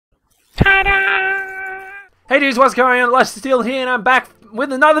Hey dudes, what's going on? SeaL here, and I'm back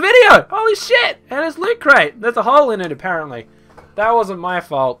with another video! Holy shit! And it's Loot Crate! There's a hole in it, apparently. That wasn't my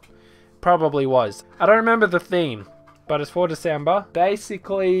fault. Probably was. I don't remember the theme, but it's for December.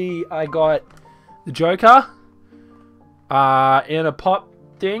 Basically, I got the Joker in a pop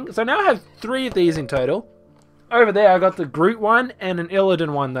thing. So now I have 3 of these in total. Over there, I got the Groot one and an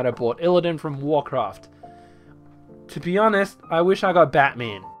Illidan one that I bought. Illidan from Warcraft. To be honest, I wish I got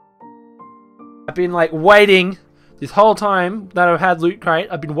Batman. I've been like waiting this whole time that I've had Loot Crate.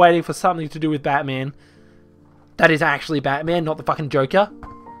 I've been waiting for something to do with Batman. That is actually Batman, not the fucking Joker.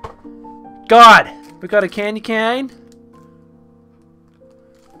 God! We got a candy cane.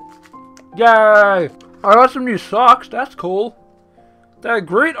 Yay! I got some new socks. That's cool. They're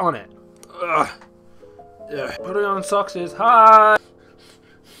Groot on it. Ugh. Yeah. Putting on socks is hard.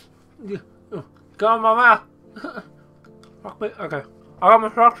 Go on my mouth. Fuck me. Okay. I got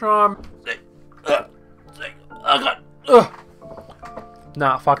my socks on.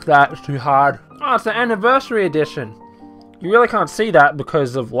 Nah, fuck that. It's too hard. Oh, it's the anniversary edition. You really can't see that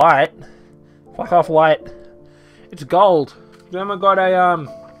because of light. Fuck off, light. It's gold. Then we got a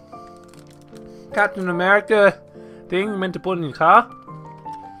Captain America thing meant to put in your car.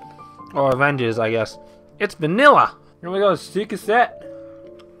 Or Avengers, I guess. It's vanilla. Then we got a sticker set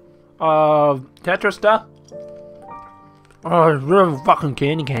of Tetris stuff. Oh, it's real fucking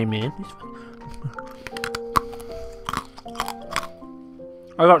candy cane, man.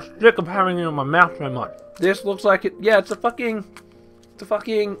 I got sick of having it in my mouth so much. This looks like it. Yeah, it's a fucking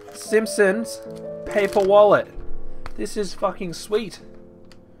Simpsons paper wallet. This is fucking sweet.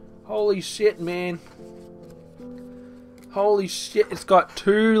 Holy shit, man. Holy shit. It's got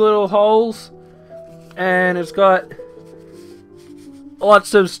 2 little holes. And it's got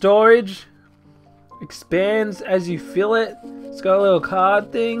lots of storage. Expands as you fill it. It's got little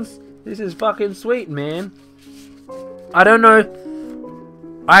card things. This is fucking sweet, man. I don't know.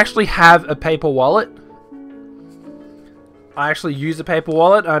 I actually have a paper wallet. I actually use a paper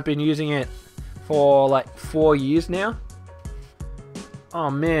wallet. I've been using it for like 4 years now.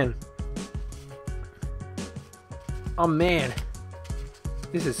 Oh man. Oh man.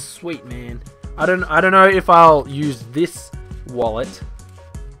 This is sweet, man. I don't know if I'll use this wallet.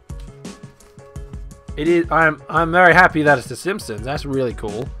 It is. I'm very happy that it's The Simpsons. That's really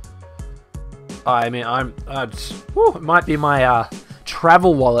cool. I mean, it might be my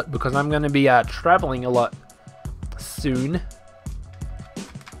travel wallet because I'm going to be traveling a lot soon.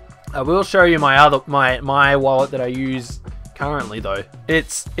 I will show you my wallet that I use currently though.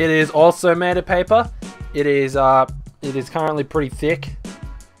 It is also made of paper. It is currently pretty thick.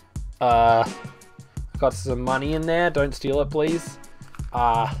 Got some money in there. Don't steal it, please.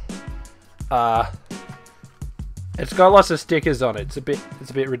 It's got lots of stickers on it. It's a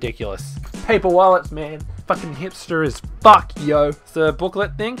bit ridiculous. Paper wallets, man. Fucking hipster as fuck, yo. It's a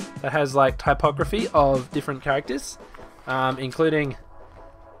booklet thing that has like typography of different characters, including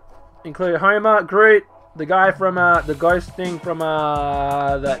Homer, Groot, the guy from the ghost thing from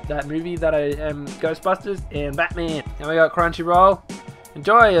that movie that I am Ghostbusters, and Batman. And we got Crunchyroll.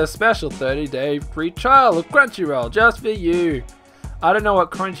 Enjoy a special 30-day free trial of Crunchyroll just for you. I don't know what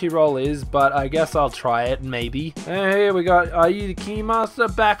Crunchyroll is, but I guess I'll try it, maybe. And here we got, are you the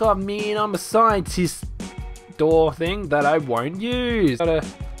Keymaster? Back on me, and I'm a scientist door thing that I won't use. Got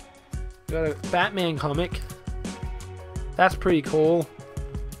a Batman comic. That's pretty cool.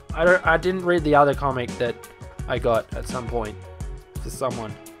 I didn't read the other comic that I got at some point for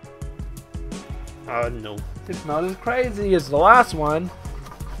someone. Oh no. It's not as crazy as the last one,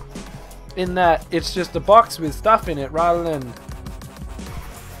 in that it's just a box with stuff in it rather than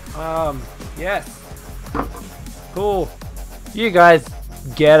yes. Cool. You guys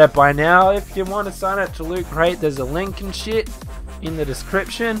get it by now. If you want to sign up to Loot Crate, there's a link and shit in the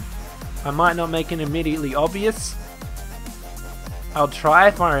description. I might not make it immediately obvious. I'll try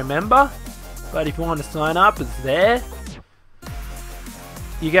if I remember. But if you want to sign up, it's there.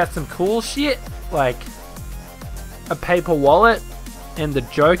 You get some cool shit, like a paper wallet and the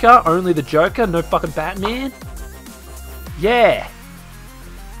Joker. Only the Joker, no fucking Batman. Yeah.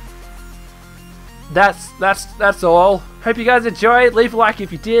 That's all. Hope you guys enjoyed. Leave a like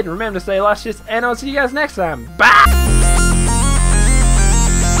if you did. Remember to stay luscious, and I'll see you guys next time. Bye!